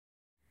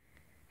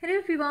Hello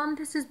everyone,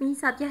 this is me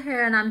Satya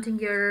here and I'm doing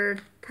your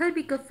third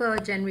week of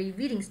January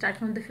reading, start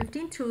from the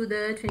 15th through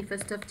the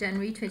 21st of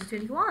January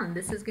 2021.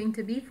 This is going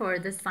to be for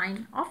the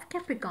sign of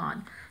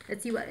Capricorn.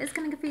 Let's see what is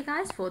going to be for you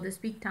guys for this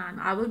week time.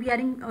 I will be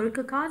adding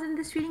oracle cards in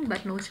this reading,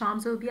 but no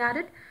charms will be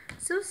added.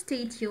 So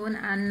stay tuned,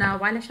 and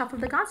while I shuffle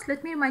the cards,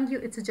 let me remind you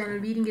it's a general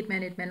reading. It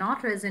may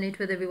not resonate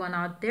with everyone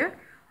out there.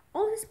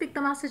 Always pick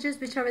the messages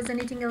which are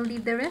resonating and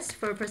leave the rest.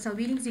 For personal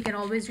readings, you can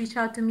always reach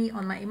out to me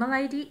on my email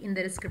ID in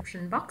the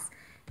description box.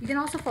 You can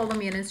also follow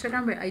me on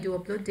Instagram where I do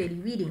upload daily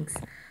readings.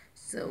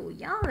 So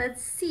yeah,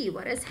 let's see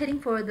what is heading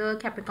for the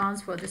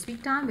Capricorns for this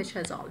week time, which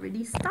has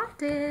already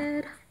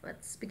started.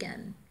 Let's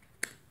begin.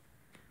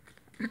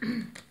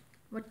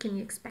 What can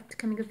you expect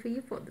coming up for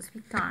you for this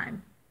week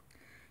time?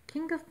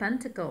 King of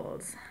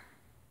Pentacles.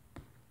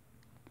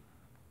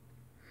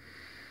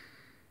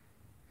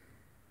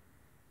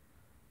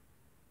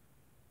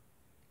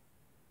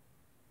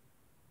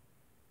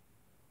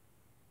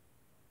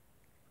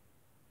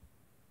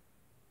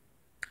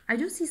 I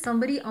do see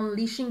somebody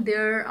unleashing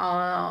their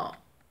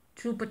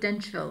true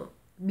potential,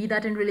 be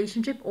that in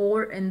relationship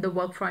or in the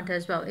work front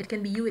as well. It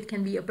can be you, it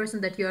can be a person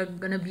that you're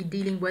going to be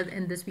dealing with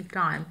in this week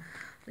time.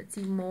 Let's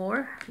see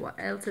more. What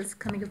else is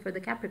coming up for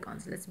the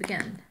Capricorns? Let's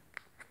begin.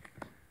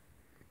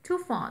 Two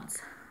of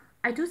Wands.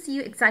 I do see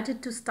you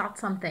excited to start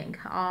something.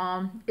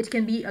 It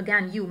can be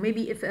again you.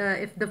 Maybe if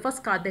the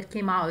first card that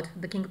came out,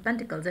 the King of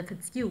Pentacles, if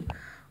it's you,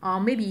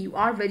 maybe you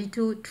are ready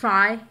to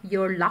try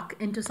your luck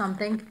into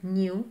something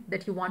new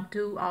that you want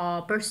to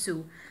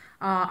pursue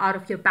out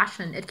of your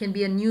passion. It can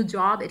be a new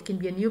job, it can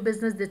be a new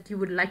business that you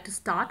would like to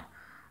start.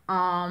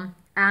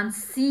 And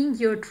seeing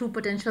your true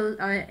potential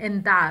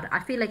in that, I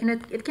feel like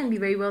it can be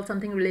very well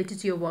something related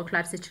to your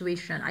work-life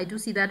situation. I do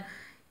see that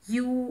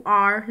you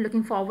are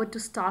looking forward to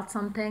start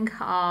something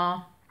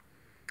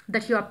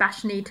that you are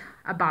passionate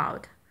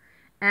about,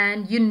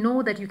 and you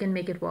know that you can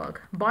make it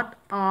work, but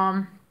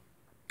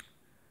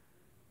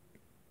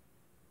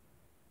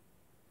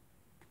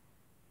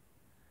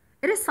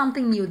it is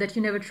something new that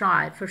you never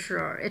tried for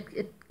sure.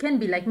 It can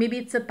be like maybe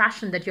it's a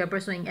passion that you are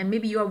pursuing, and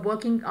maybe you are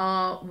working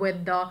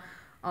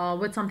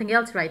with something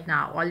else right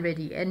now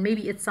already, and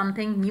maybe it's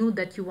something new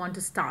that you want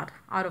to start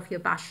out of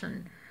your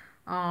passion.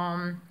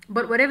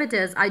 But whatever it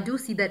is, I do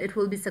see that it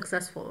will be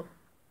successful.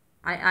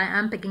 I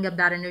am picking up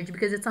that energy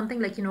because it's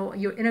something like,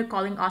 your inner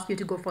calling asks you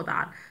to go for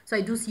that. So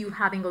I do see you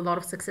having a lot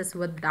of success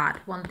with that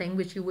one thing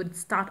which you would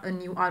start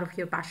anew out of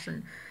your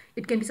passion.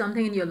 It can be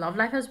something in your love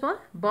life as well,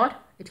 but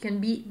it can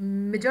be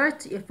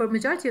for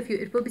majority of you,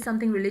 it will be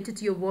something related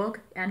to your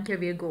work and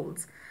career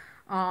goals.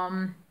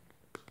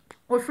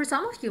 Or for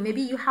some of you,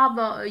 maybe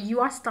you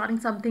are starting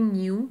something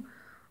new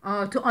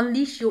to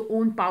unleash your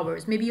own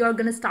powers. Maybe you are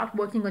going to start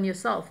working on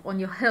yourself, on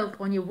your health,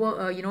 on your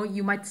work.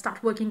 You might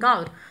start working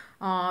out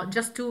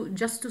just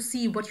to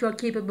see what you are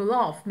capable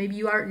of. Maybe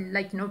you are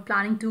like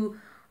planning to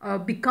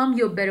become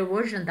your better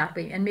version that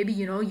way, and maybe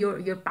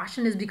your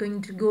passion is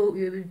going to go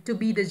to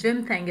be the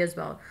gym thing as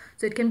well.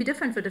 So it can be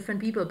different for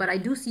different people, but I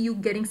do see you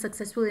getting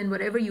successful in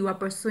whatever you are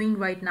pursuing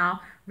right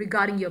now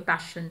regarding your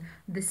passion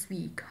this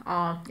week.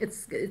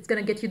 It's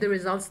gonna get you the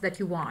results that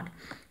you want.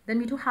 Then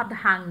we do have the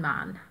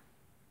Hangman.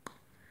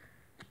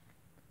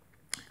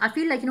 I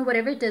feel like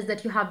whatever it is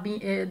that you have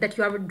been that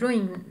you are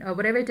doing,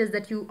 whatever it is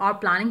that you are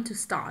planning to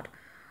start,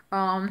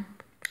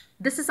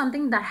 this is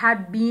something that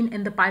had been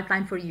in the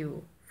pipeline for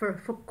you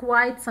for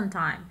quite some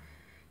time.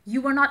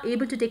 You were not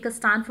able to take a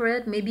stand for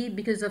it, maybe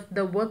because of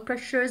the work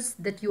pressures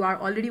that you are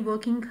already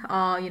working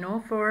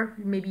for.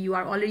 Maybe you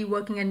are already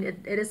working, and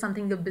it is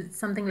something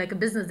like a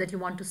business that you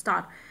want to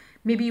start.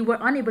 Maybe you were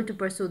unable to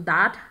pursue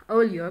that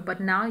earlier,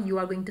 but now you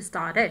are going to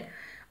start it.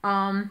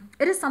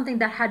 It is something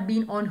that had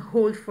been on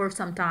hold for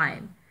some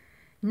time.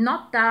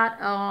 Not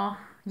that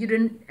you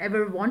didn't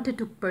ever wanted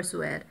to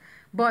pursue it,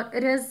 but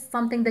it is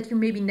something that you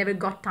maybe never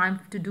got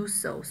time to do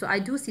so. So I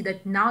do see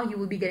that now you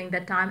will be getting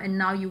that time, and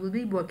now you will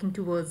be working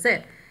towards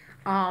it,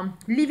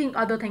 leaving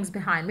other things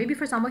behind. Maybe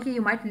for some of you,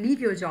 you might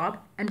leave your job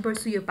and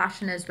pursue your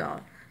passion as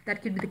well.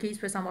 That could be the case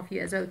for some of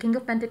you as well. King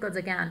of Pentacles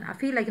again. I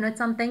feel like it's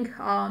something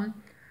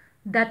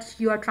that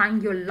you are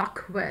trying your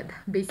luck with,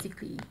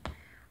 basically.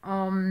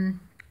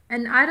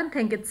 And I don't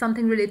think it's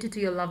something related to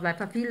your love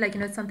life. I feel like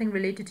it's something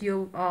related to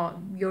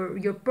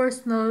your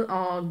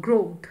personal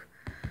growth.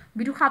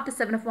 We do have the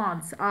Seven of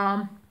Wands.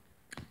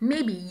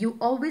 Maybe you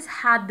always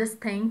had this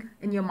thing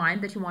in your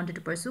mind that you wanted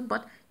to pursue,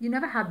 but you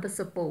never had the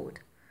support.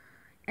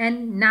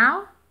 And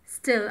now,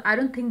 still, I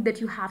don't think that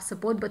you have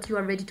support, but you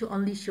are ready to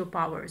unleash your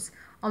powers,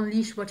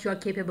 unleash what you are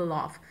capable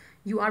of.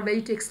 You are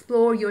ready to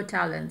explore your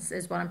talents,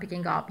 is what I'm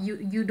picking up.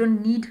 You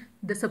don't need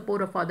the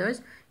support of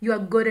others. You are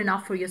good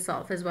enough for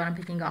yourself, is what I'm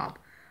picking up.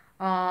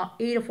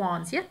 Eight of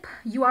Wands. Yep,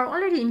 you are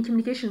already in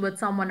communication with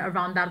someone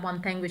around that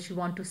one thing which you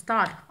want to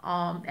start.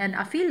 And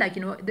I feel like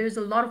there's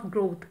a lot of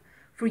growth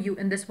for you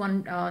in this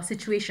one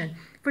situation.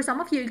 For some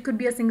of you, it could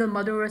be a single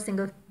mother or a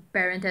single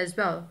parent as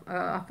well,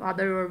 a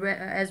father or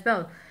as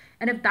well.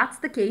 And if that's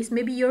the case,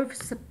 maybe your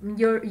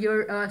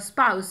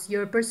spouse,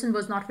 your person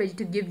was not ready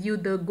to give you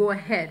the go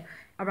ahead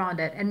around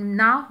it, and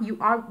now you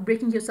are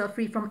breaking yourself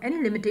free from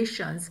any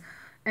limitations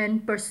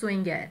and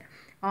pursuing it.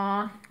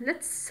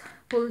 Let's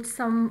pull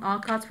some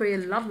cards for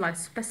your love life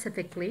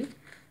specifically.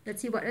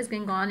 Let's see what is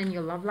going on in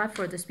your love life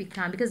for this week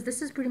time, because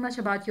this is pretty much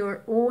about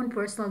your own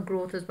personal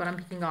growth is what I'm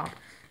picking up.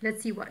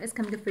 Let's see what is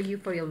coming up for you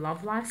for your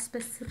love life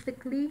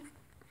specifically.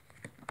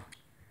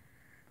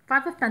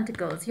 Five of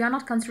Pentacles. You are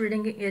not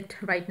considering it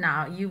right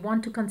now. You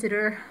want to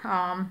consider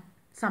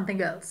something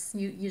else.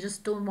 You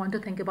just don't want to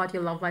think about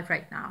your love life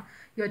right now.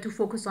 You have to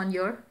focus on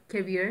your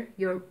career,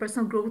 your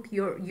personal growth,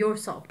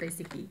 yourself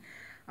basically.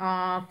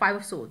 Five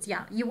of Swords.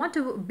 Yeah, you want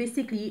to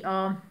basically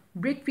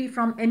break free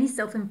from any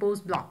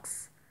self-imposed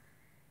blocks.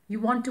 You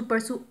want to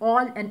pursue all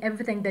and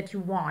everything that you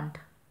want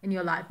in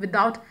your life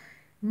without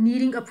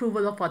needing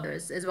approval of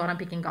others is what I'm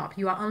picking up.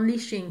 You are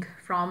unleashing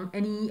from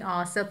any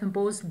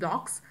self-imposed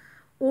blocks,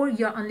 or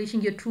you're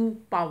unleashing your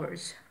true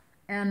powers.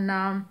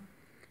 And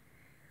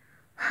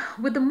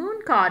with the Moon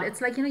card, it's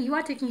like, you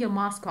are taking your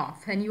mask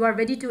off and you are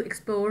ready to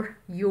explore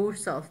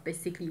yourself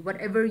basically.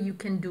 Whatever you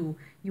can do,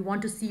 you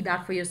want to see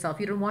that for yourself.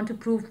 You don't want to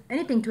prove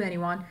anything to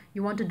anyone.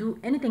 You want to do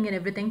anything and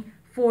everything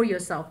for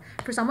yourself.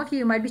 For some of you,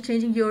 you might be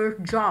changing your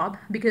job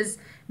because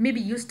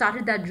maybe you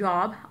started that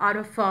job out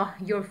of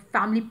your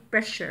family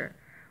pressure,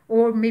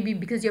 or maybe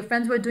because your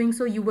friends were doing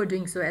so, you were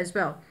doing so as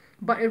well.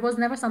 But it was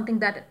never something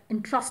that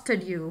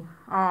entrusted you,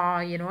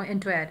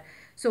 into it.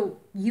 So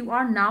you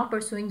are now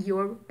pursuing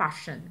your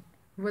passion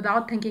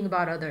without thinking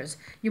about others.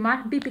 You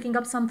might be picking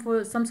up some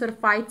sort of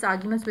fights,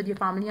 arguments with your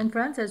family and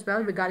friends as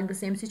well regarding the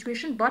same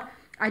situation. But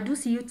I do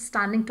see you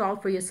standing tall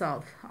for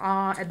yourself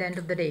at the end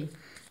of the day.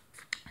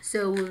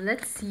 So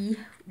let's see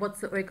what's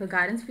the oracle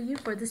guidance for you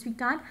for this week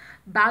time.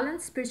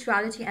 Balance,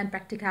 spirituality, and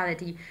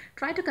practicality.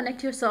 Try to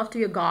connect yourself to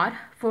your God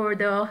for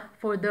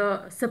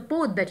the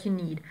support that you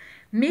need.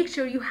 Make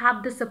sure you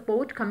have the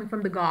support coming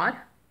from the God,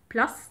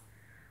 plus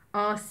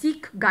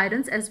seek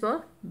guidance as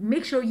well.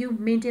 Make sure you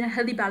maintain a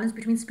healthy balance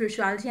between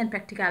spirituality and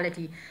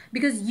practicality,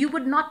 because you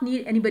would not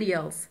need anybody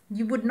else.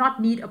 You would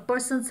not need a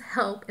person's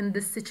help in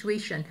this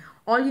situation.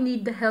 All you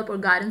need the help or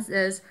guidance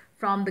is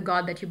from the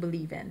God that you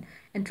believe in,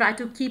 and try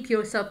to keep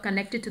yourself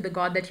connected to the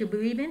God that you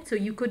believe in, so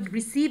you could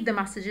receive the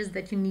messages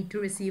that you need to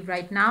receive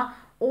right now,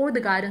 or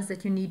the guidance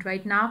that you need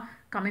right now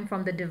coming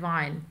from the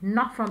divine,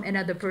 not from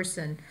another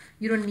person.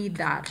 You don't need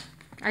that.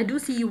 I do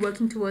see you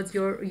working towards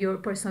your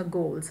personal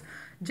goals.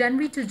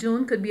 January to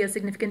June could be a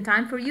significant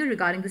time for you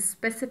regarding the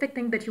specific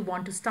thing that you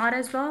want to start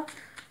as well.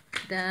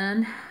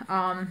 Then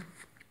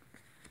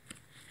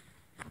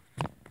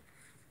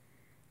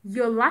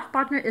your life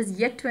partner is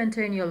yet to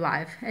enter in your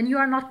life, and you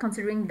are not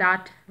considering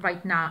that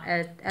right now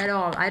at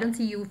all. I don't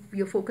see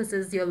your focus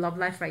is your love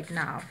life right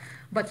now.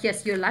 But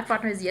yes, your life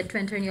partner is yet to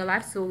enter in your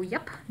life. So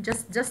yep,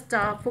 just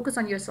focus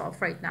on yourself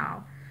right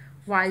now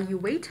while you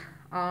wait.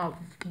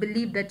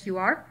 Believe that you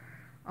are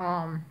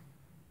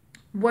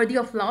worthy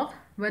of love.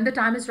 When the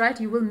time is right,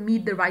 you will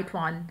meet the right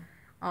one.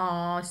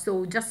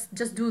 So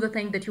just do the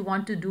thing that you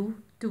want to do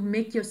to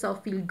make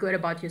yourself feel good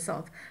about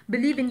yourself.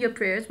 Believe in your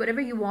prayers. Whatever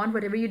you want,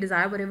 whatever you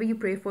desire, whatever you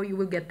pray for, you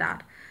will get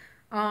that.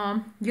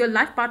 Your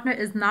life partner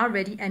is now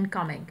ready and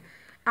coming.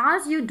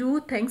 As you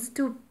do things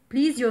to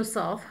please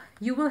yourself,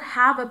 you will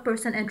have a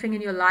person entering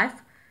in your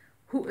life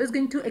who is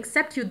going to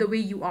accept you the way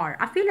you are.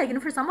 I feel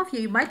like, for some of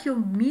you, you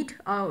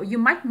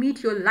might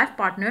meet your life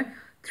partner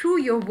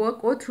through your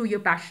work or through your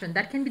passion.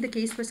 That can be the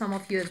case for some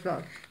of you as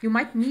well. You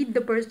might meet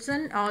the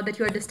person that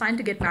you are destined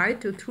to get married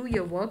to through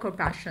your work or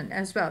passion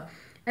as well.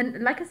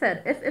 And like I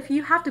said, if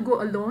you have to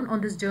go alone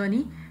on this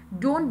journey,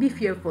 don't be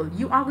fearful.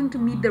 You are going to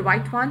meet the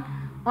right one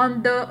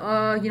on the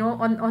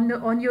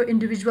on your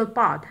individual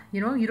path.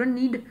 You don't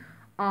need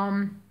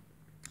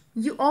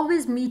you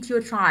always meet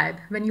your tribe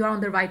when you are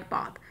on the right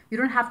path. You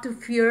don't have to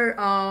fear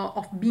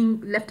of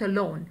being left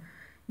alone.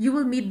 You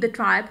will meet the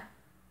tribe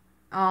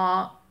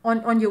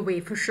on your way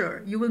for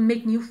sure. You will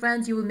make new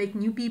friends, you will make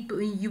new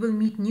people, you will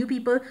meet new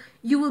people,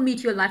 you will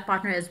meet your life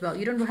partner as well.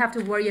 You don't have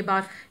to worry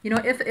about,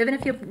 even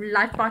if your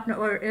life partner,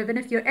 or even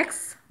if your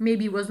ex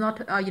maybe was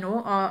not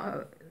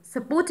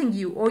supporting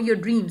you or your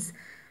dreams,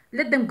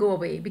 let them go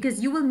away,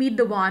 because you will meet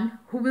the one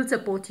who will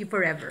support you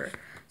forever.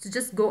 So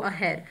just go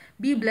ahead,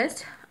 be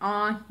blessed.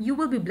 You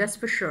will be blessed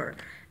for sure,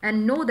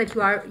 and know that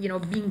you are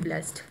being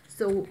blessed.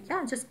 So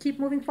yeah, just keep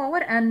moving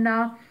forward, and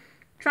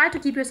try to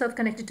keep yourself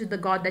connected to the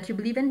God that you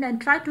believe in,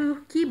 and try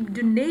to keep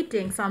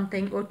donating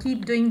something, or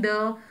keep doing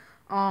the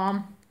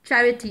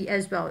charity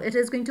as well. It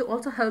is going to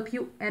also help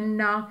you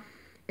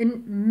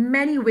in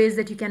many ways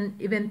that you can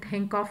even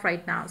think of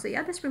right now. So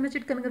yeah, that's pretty much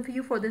it coming up for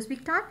you for this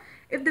week time.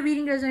 If the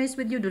reading resonates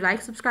with you, do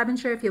like, subscribe, and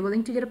share. If you're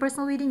willing to get a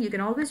personal reading, you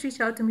can always reach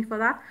out to me for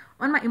that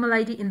on my email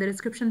ID in the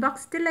description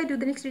box. Till I do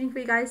the next reading for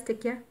you guys,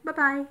 take care. Bye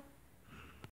bye.